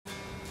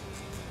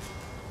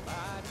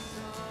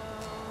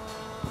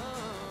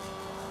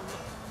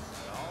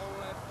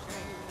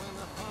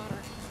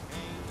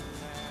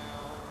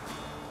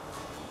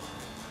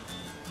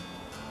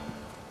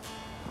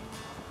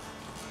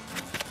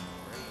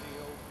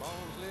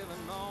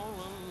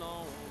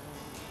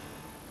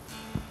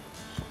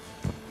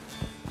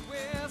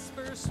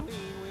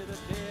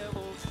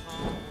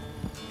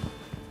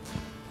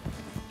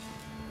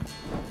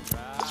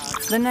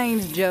The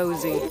name's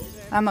Josie.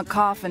 I'm a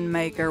coffin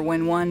maker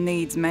when one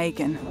needs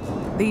making.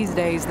 These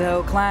days,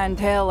 though,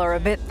 clientele are a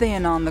bit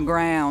thin on the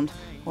ground,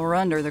 or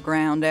under the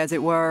ground, as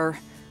it were.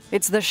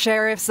 It's the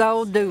sheriff's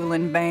old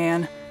dueling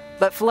band.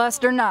 But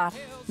fluster not,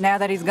 now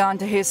that he's gone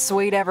to his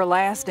sweet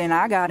everlasting,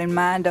 I got in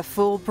mind a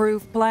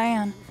foolproof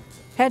plan.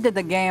 Head to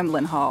the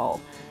gambling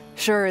hall.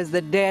 Sure as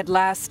the dead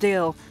lie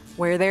still,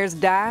 where there's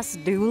dice,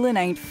 dueling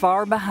ain't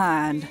far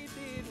behind.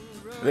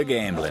 The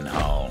gambling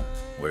hall,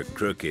 where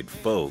crooked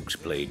folks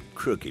played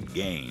crooked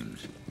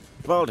games.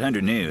 Vault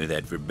Hunter knew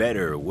that for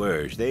better or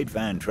worse, they'd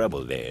find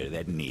trouble there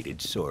that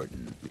needed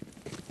sorting.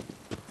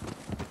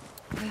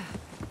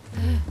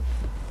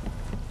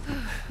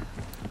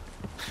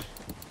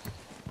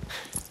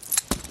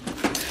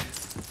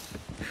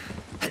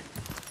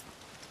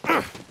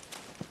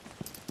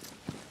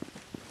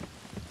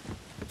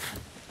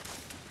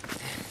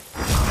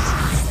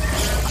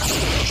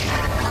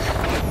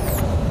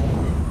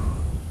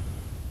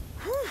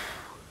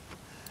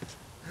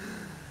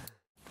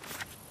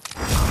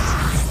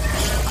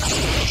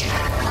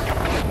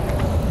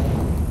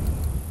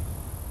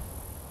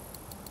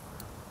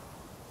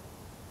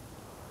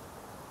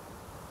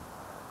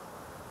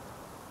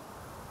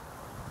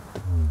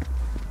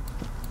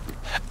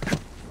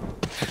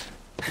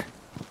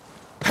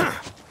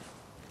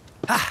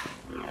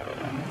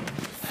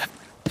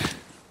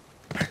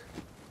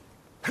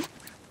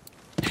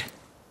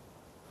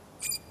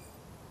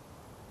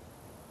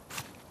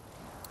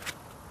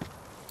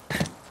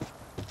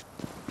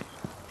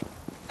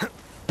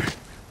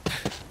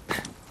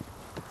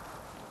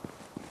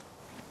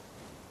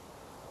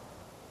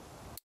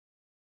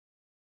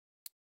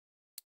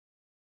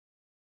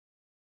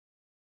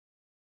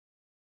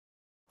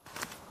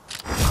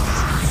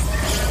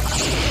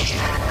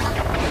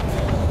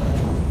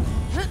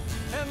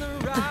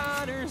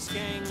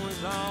 Gang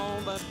was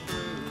all but through.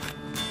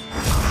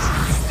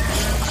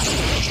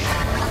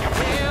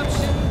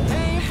 Redemption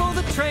came for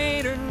the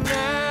traitor now,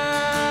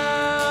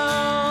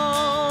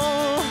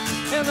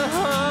 and the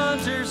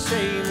hunters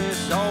saved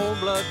this old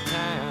blood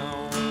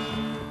town.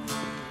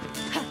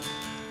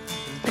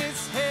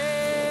 This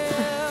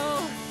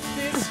hell's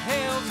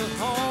a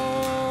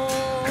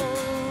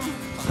home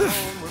where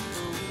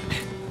fools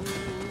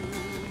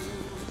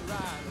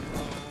ride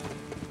alone.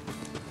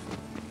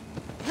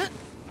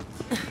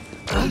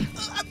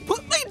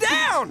 Put me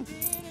down!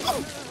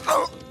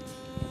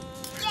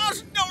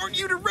 Gosh darn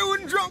you to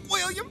ruin drunk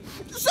William!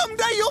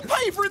 Someday you'll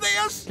pay for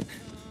this!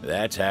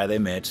 That's how they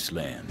met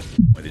Slim,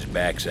 with his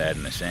backside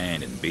in the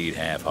sand and beat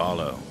half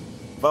hollow.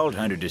 Vault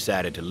Hunter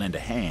decided to lend a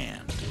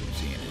hand,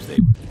 seeing as they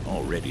were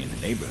already in the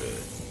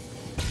neighborhood.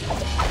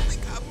 I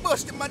think I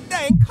busted my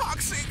dang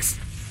coccyx!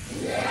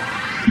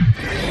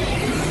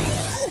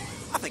 Oh,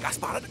 I think I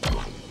spotted it.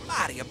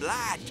 Mighty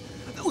obliged.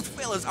 Those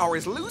fellas are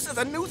as loose as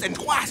a noose and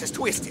twice as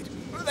twisted.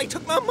 They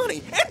took my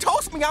money and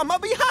tossed me on my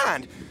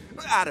behind.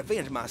 I'd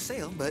avenge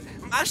myself, but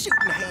my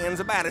shooting hand's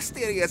about as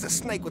steady as a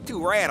snake with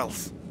two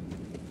rattles.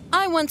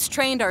 I once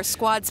trained our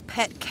squad's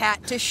pet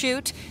cat to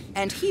shoot,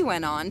 and he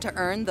went on to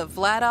earn the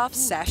Vladov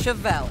Sash of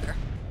Valor.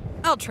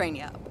 I'll train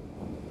you up.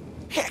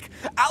 Heck,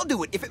 I'll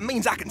do it if it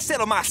means I can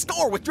settle my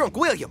score with drunk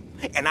William.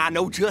 And I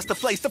know just the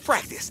place to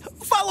practice.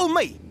 Follow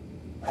me.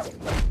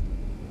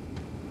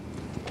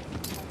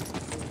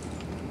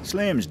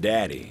 Slim's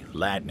daddy,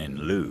 Lightning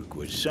Luke,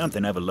 was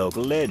something of a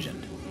local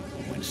legend.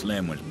 When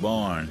Slim was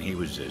born, he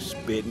was a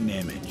spitting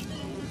image.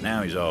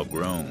 Now he's all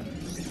grown,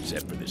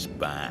 except for the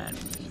spine.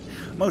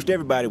 Most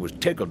everybody was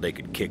tickled they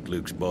could kick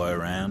Luke's boy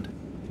around,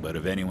 but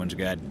if anyone's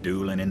got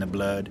dueling in the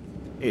blood,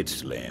 it's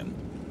Slim.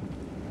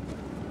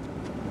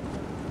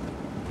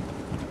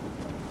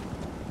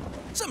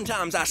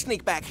 Sometimes I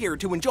sneak back here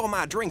to enjoy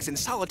my drinks in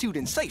solitude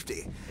and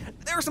safety.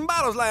 There are some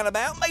bottles lying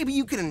about. Maybe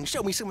you can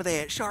show me some of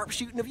that sharp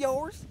shooting of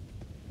yours?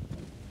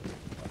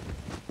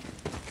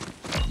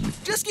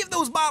 Just give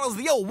those bottles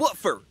the old what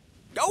for.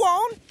 Go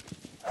on.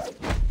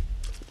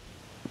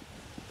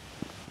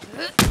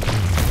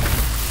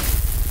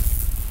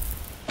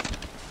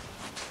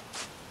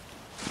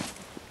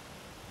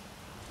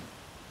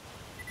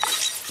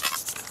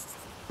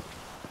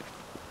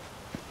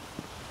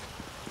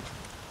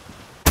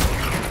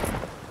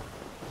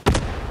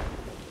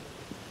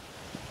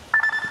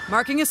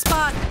 Marking a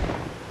spot.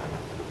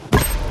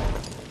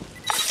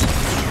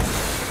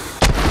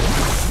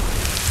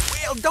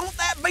 Well, don't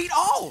that beat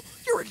all?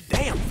 You're a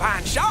damn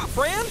fine shot,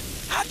 friend.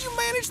 How'd you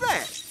manage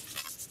that?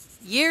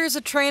 Years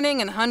of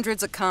training and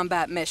hundreds of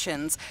combat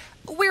missions.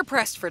 We're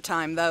pressed for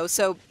time, though,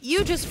 so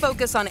you just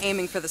focus on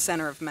aiming for the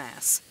center of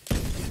mass.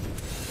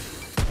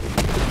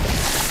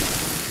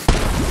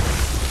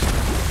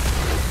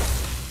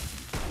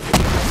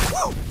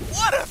 Whoa,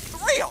 what a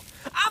thrill!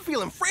 I'm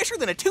feeling fresher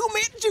than a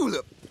two-mint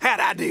julep. How'd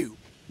I do?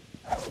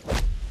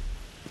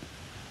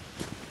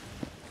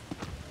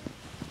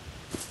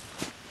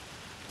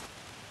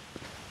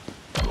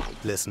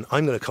 Listen,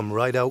 I'm going to come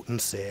right out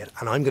and say it,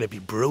 and I'm going to be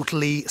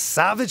brutally,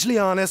 savagely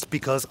honest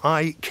because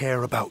I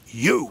care about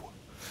you.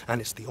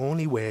 And it's the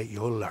only way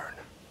you'll learn.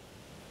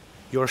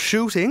 Your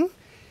shooting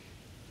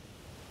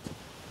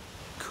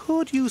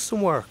could use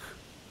some work.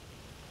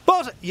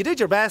 But you did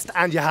your best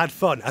and you had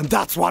fun, and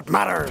that's what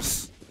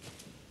matters.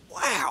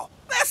 Wow,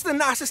 that's the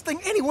nicest thing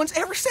anyone's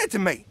ever said to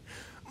me.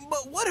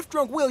 But what if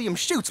Drunk William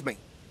shoots me?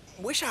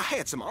 Wish I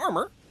had some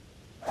armor.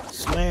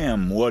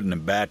 Slim wasn't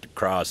about to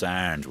cross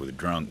irons with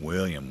Drunk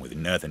William with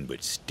nothing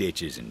but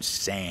stitches and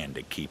sand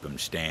to keep him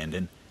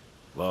standing.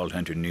 Vault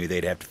Hunter knew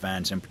they'd have to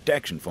find some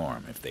protection for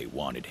him if they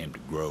wanted him to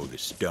grow the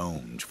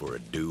stones for a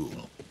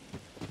duel.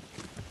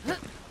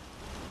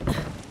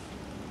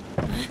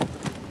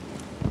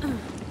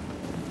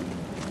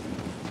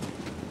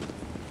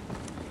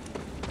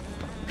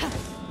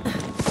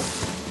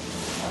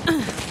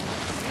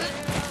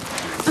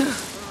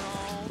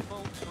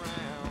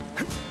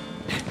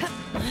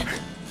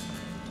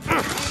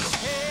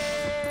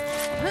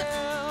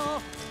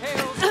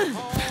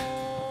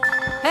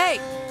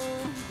 Hey!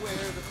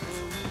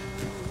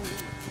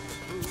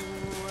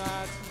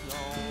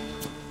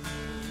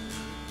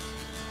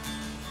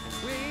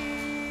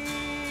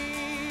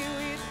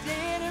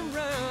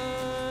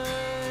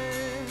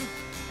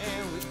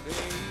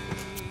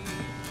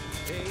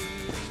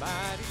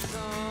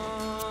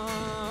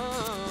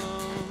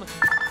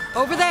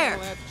 Over there!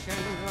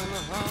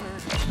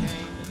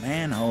 The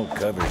manhole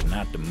cover's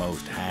not the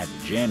most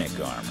hygienic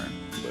armor,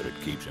 but it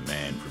keeps a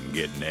man from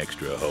getting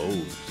extra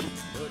holes.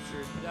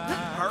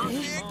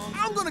 Perfect.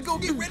 I'm gonna go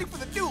get ready for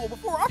the duel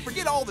before I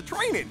forget all the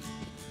training.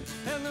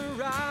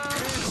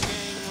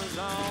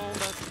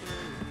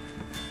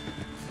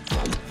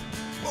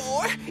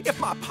 Boy, if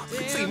my pop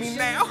could see me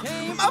now,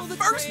 my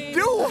first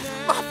duel,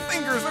 my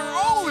fingers are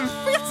all in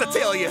fits, I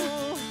tell you.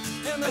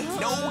 Ain't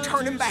no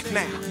turning back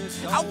now.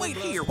 I'll wait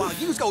here while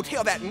yous go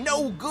tell that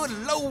no-good,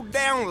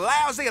 low-down,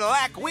 lousy,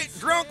 lack-wit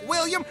Drunk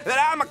William that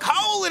I'm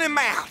a-calling him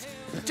out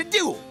to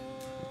duel.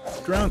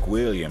 Drunk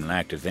William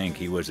liked to think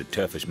he was the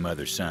toughest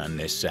mother's son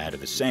this side of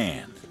the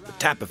sand. The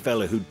type of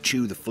fella who'd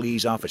chew the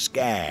fleas off a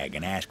skag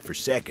and ask for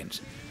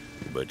seconds.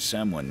 But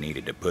someone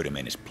needed to put him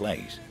in his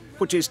place,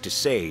 which is to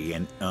say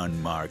an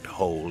unmarked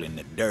hole in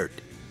the dirt.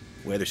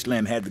 Whether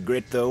Slim had the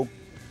grit, though,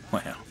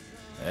 well,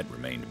 that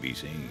remained to be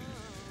seen.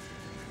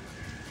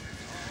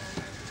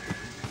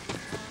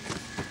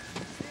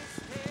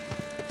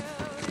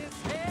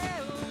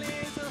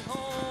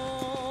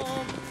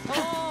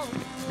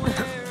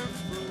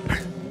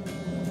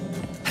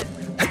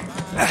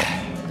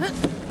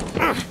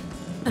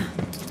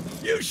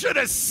 You should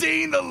have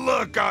seen the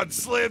look on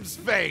Slim's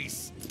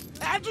face.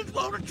 I just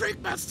want to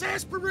drink my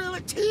sarsaparilla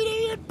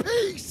tea in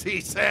peace,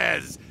 he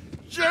says.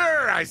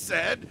 Sure, I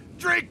said.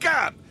 Drink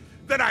up.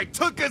 Then I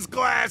took his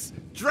glass,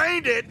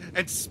 drained it,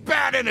 and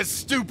spat in his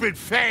stupid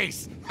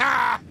face.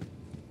 Ha!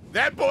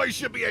 That boy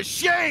should be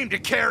ashamed to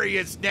carry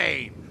his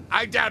name.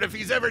 I doubt if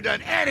he's ever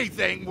done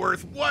anything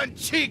worth one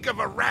cheek of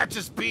a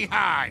ratchet's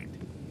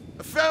behind.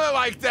 A fella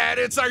like that,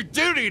 it's our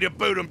duty to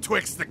boot him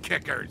twixt the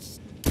kickers.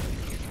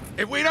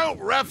 If we don't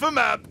rough him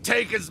up,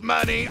 take his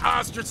money,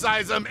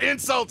 ostracize him,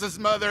 insult his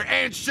mother,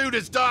 and shoot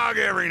his dog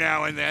every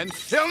now and then,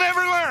 he'll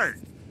never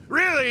learn.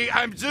 Really,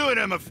 I'm doing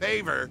him a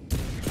favor.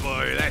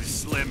 Boy, that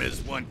Slim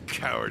is one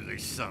cowardly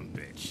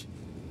sumbitch.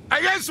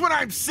 I guess what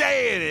I'm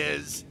saying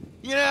is,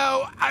 you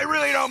know, I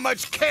really don't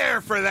much care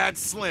for that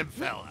Slim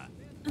fella.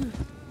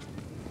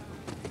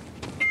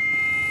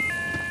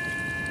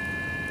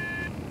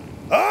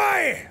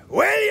 Oi,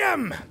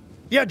 William!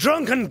 You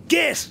drunken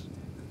git!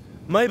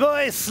 My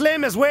boy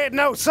Slim is waiting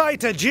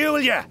outside to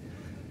duel you.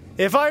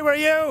 If I were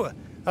you,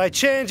 I'd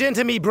change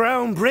into me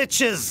brown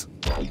britches.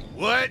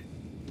 What?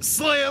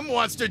 Slim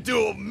wants to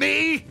duel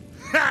me?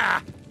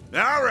 Ha!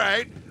 All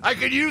right, I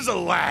could use a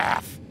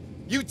laugh.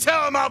 You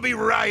tell him I'll be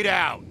right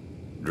out.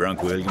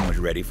 Drunk William was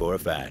ready for a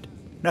fight.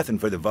 Nothing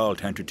for the Vault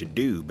Hunter to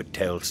do but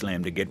tell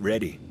Slim to get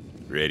ready.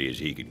 Ready as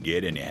he could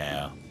get,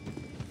 anyhow.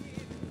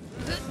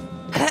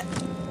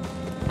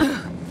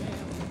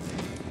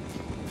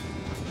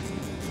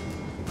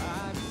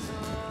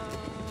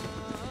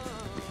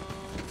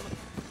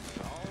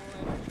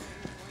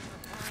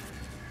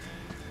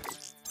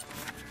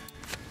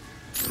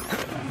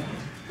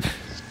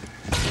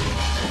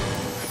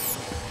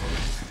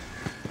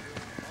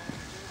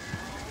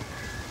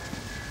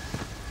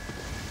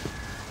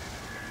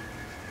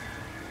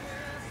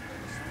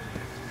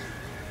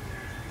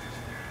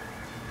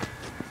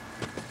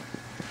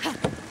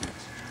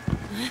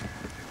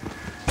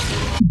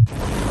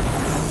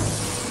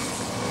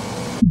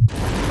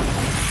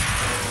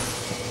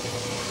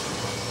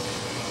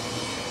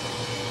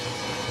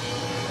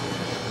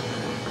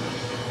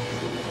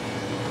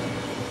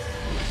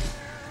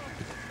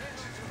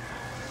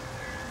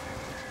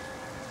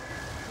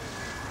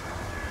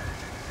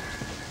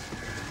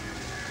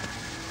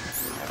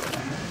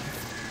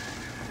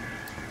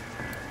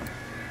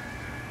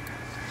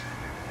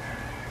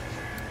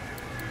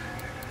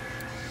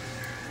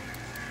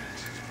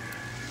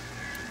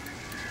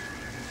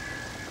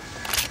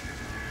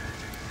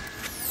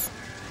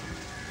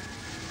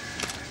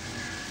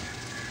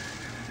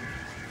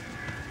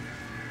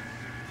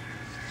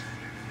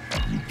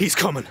 He's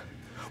coming.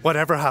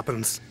 Whatever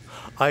happens,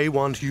 I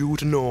want you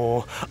to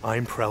know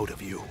I'm proud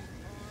of you.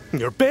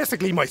 You're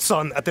basically my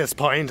son at this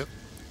point.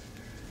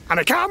 And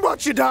I can't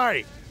watch you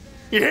die.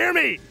 You hear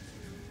me?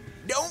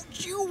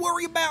 Don't you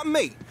worry about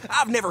me.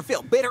 I've never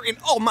felt better in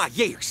all my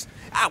years.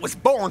 I was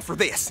born for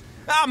this.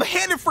 I'm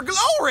headed for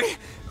glory.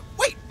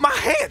 Wait, my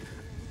head.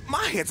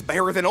 My head's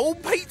barer than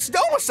old Pete's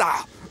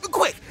domicile.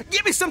 Quick,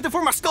 give me something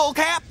for my skull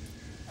cap.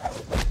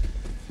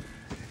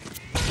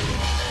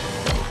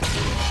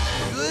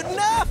 Good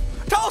enough.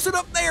 Toss it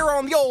up there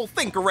on the old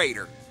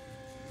thinkerator.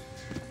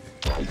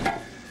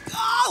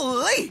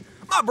 Golly,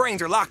 my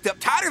brains are locked up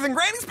tighter than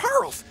Granny's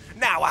pearls.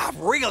 Now I've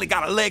really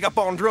got a leg up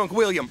on drunk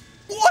William.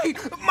 Wait,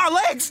 my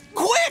legs,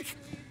 quick!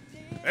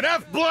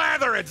 Enough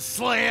blathering,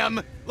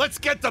 Slim. Let's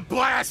get to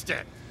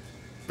blasting.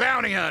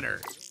 Bounty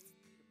hunter.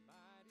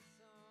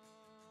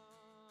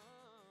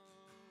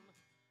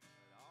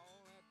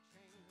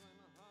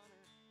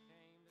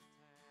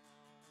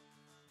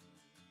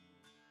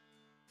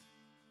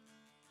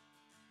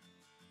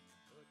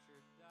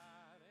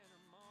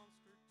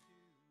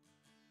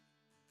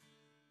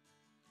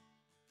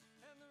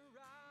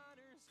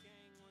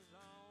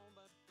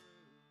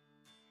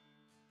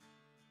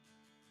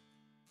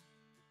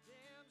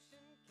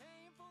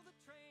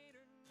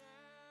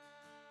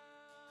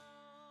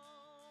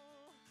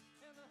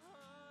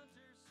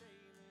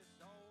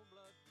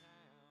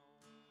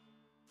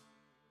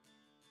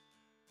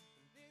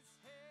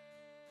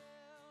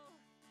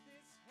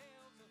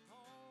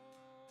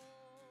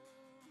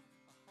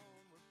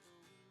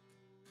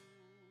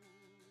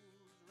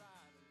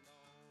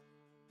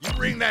 You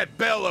ring that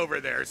bell over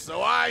there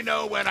so I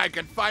know when I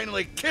can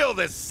finally kill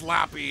this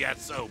sloppy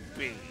SOB.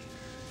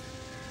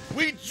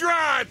 We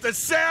draw at the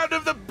sound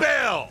of the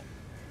bell.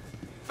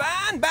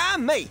 Fine by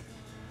me.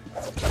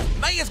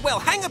 May as well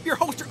hang up your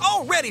holster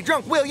already,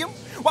 drunk William.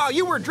 While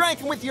you were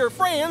drinking with your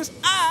friends,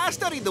 I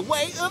studied the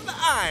way of the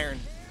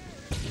iron.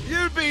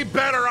 You'd be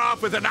better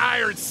off with an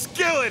iron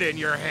skillet in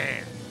your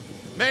hand.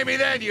 Maybe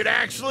then you'd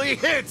actually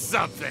hit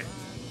something.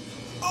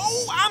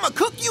 Oh, I'ma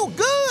cook you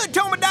good,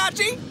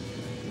 Tomodachi.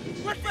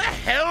 What the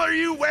hell are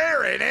you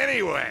wearing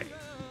anyway?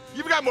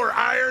 You've got more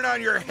iron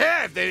on your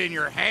head than in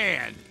your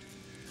hand.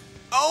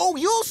 Oh,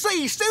 you'll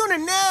see soon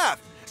enough.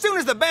 Soon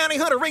as the bounty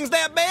hunter rings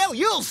that bell,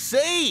 you'll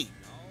see.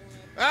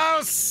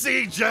 I'll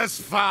see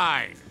just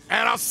fine.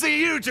 And I'll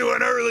see you to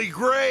an early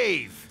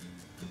grave.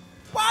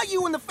 Why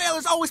you and the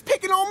fellas always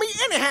picking on me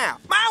anyhow?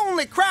 My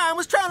only crime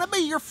was trying to be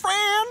your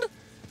friend.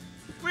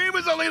 We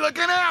was only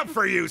looking out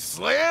for you,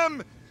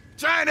 Slim.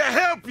 Trying to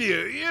help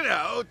you,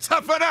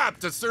 toughen up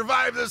to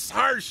survive this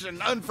harsh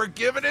and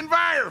unforgiving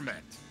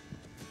environment.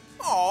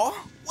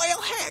 Aw,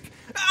 well, heck,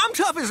 I'm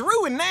tough as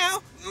ruin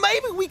now.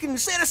 Maybe we can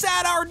set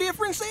aside our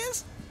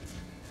differences?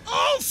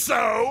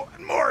 Also,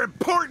 and more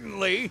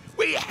importantly,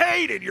 we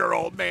hated your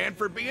old man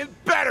for being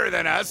better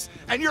than us,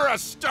 and you're a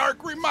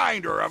stark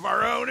reminder of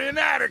our own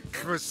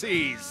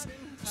inadequacies.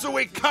 So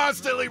we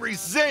constantly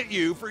resent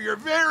you for your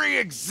very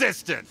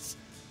existence.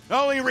 The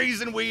only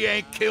reason we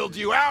ain't killed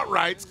you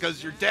outright's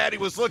because your daddy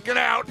was looking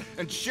out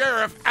and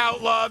Sheriff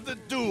outlawed the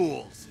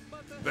duels.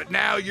 But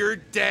now your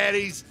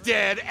daddy's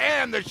dead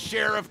and the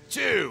sheriff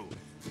too.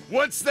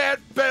 Once that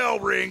bell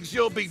rings,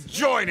 you'll be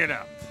joining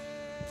him.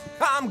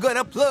 I'm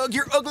gonna plug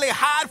your ugly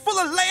hide full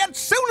of lead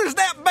soon as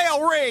that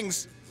bell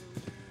rings.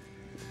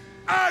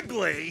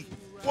 Ugly?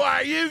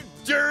 Why, you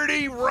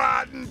dirty,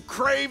 rotten,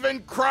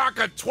 craven crock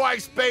of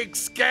twice-baked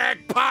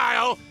skag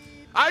pile.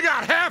 I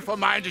got half a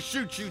mind to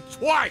shoot you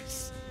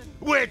twice.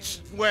 Which,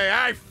 way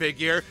I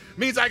figure,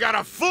 means I got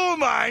a full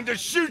mind to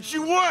shoot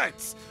you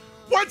once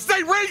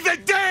they ring the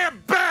damn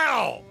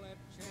bell!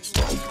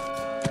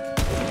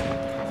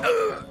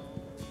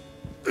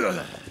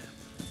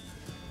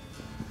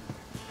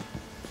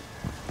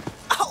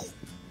 Oh!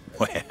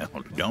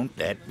 Well, don't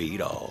that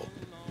beat all?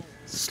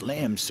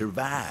 Slim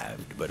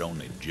survived, but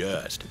only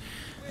just,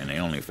 and they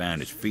only found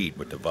his feet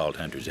with the Vault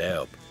Hunter's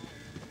help.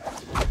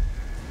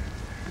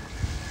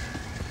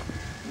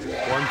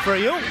 One for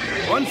you,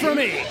 one for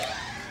me.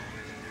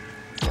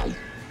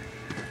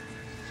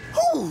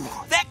 Ooh,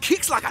 that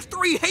kicks like a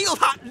three-hailed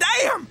hot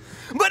dam!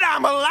 But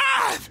I'm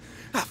alive!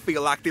 I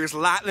feel like there's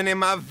lightning in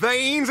my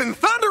veins and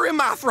thunder in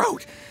my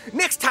throat.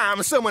 Next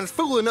time someone's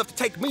fool enough to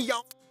take me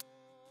on...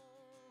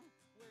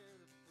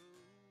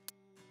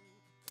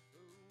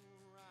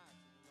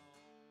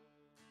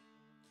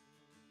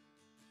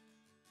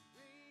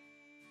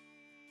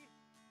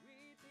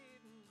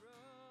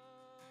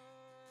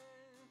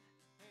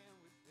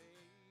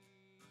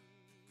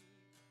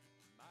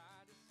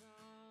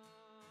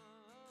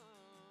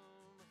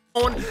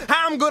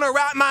 I'm gonna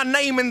write my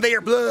name in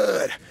their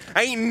blood.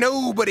 Ain't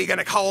nobody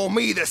gonna call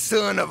me the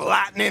son of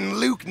Lightning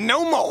Luke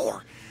no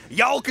more.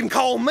 Y'all can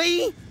call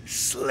me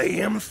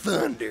Slim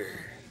Thunder.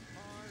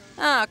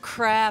 Ah,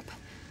 crap.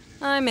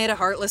 I made a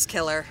heartless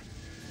killer.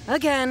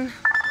 Again.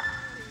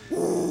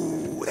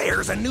 Ooh,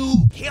 there's a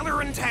new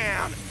killer in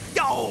town.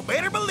 Y'all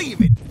better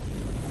believe it.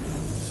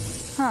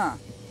 Huh.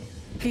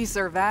 He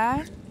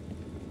survived?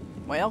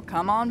 Well,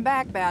 come on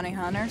back, bounty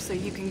hunter, so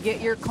you can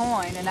get your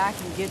coin and I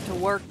can get to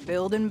work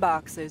building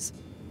boxes.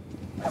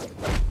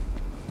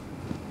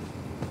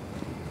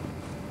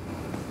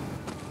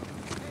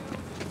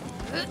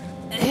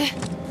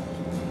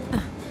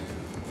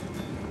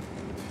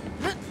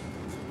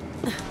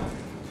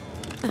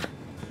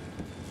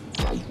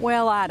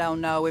 Well, I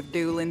don't know if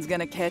dueling's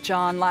gonna catch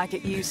on like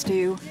it used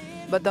to,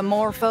 but the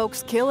more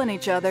folks killing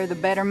each other, the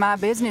better my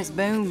business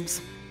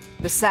booms.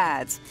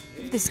 Besides,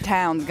 if this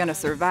town's gonna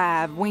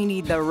survive, we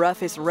need the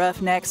roughest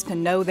roughnecks to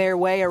know their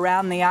way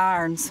around the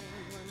irons.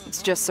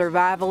 It's just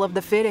survival of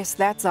the fittest,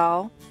 that's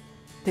all.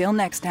 Till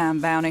next time,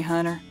 bounty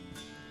hunter.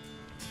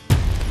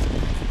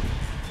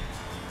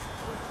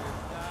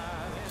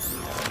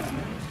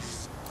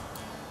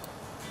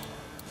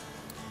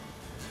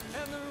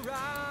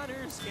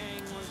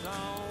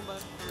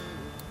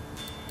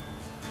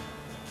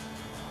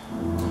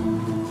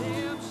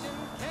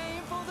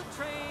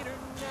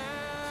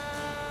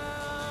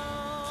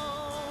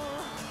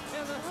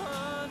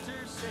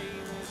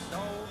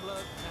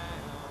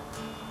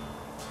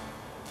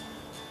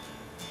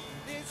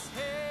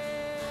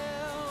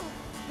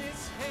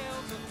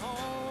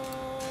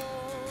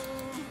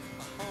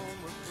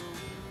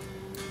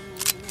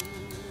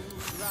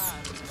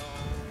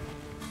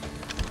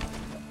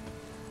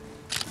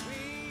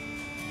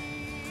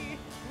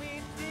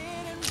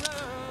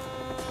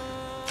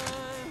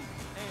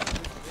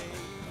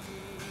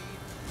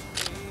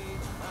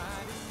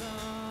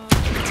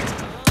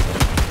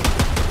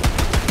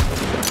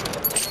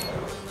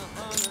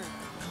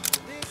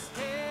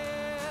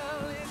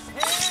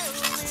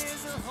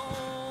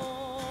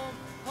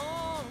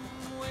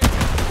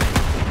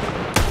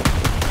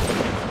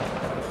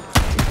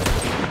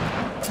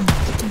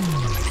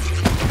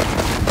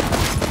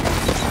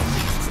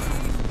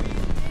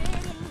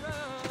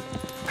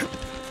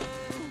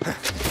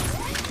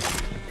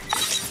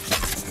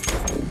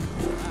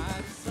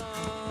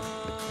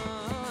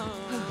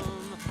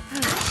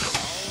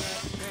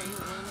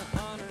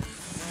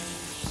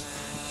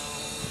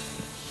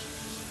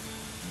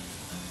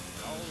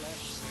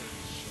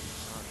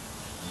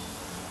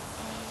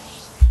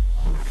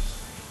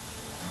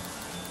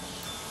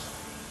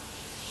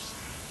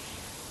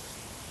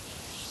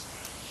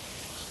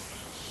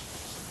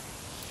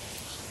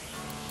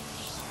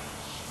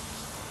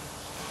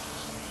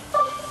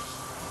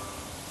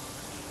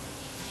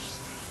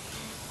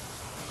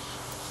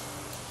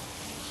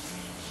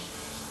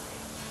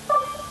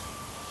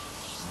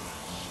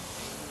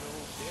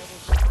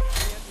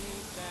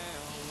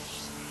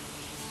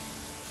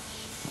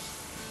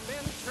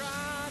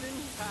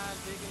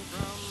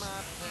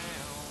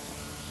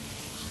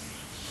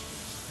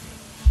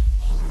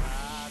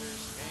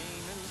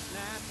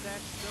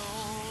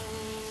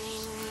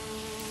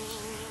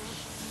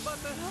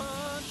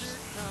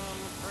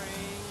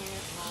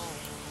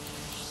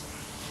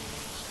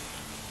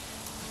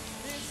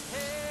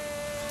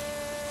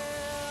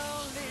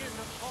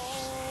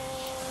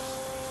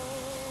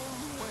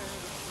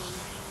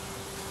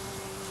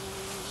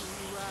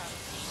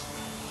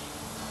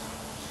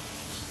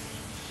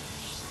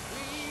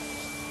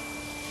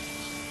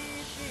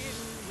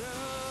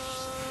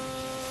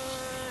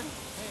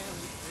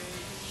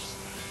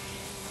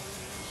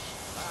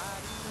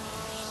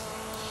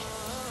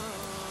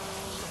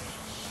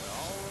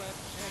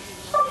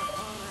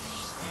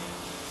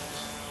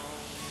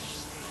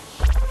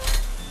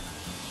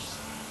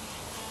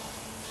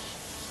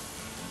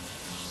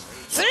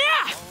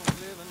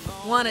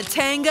 Want a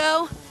tango?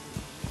 All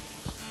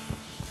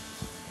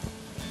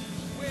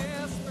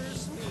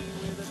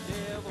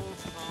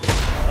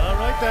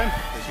right then,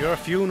 it's your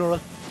funeral.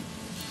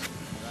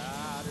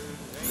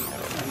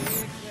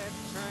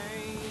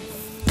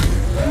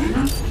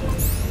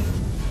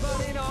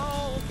 But it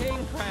all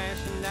came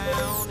crashing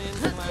down in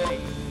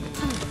flames.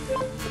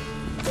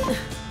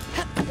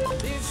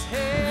 This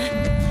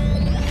hell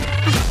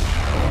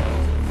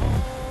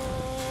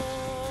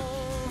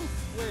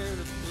where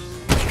the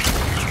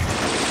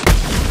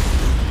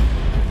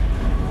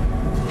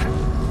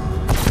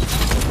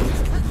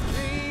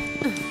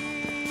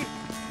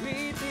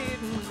we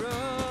didn't run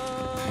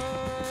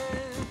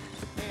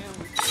and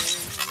we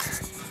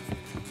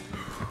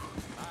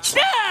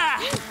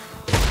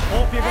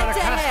Hope you got a Head to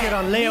casket head,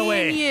 on me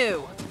layaway. and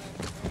you.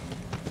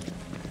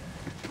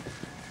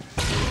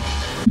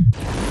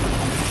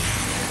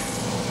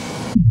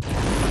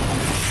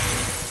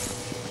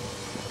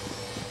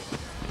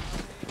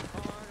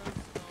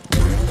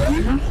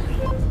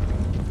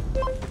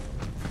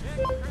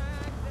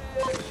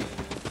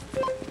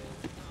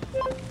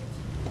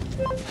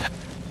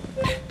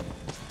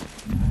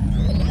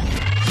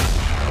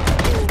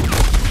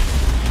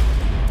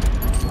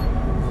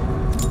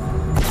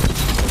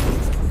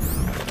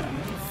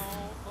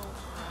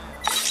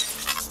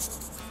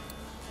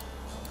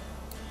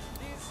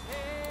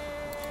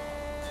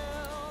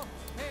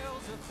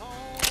 hell's a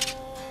home.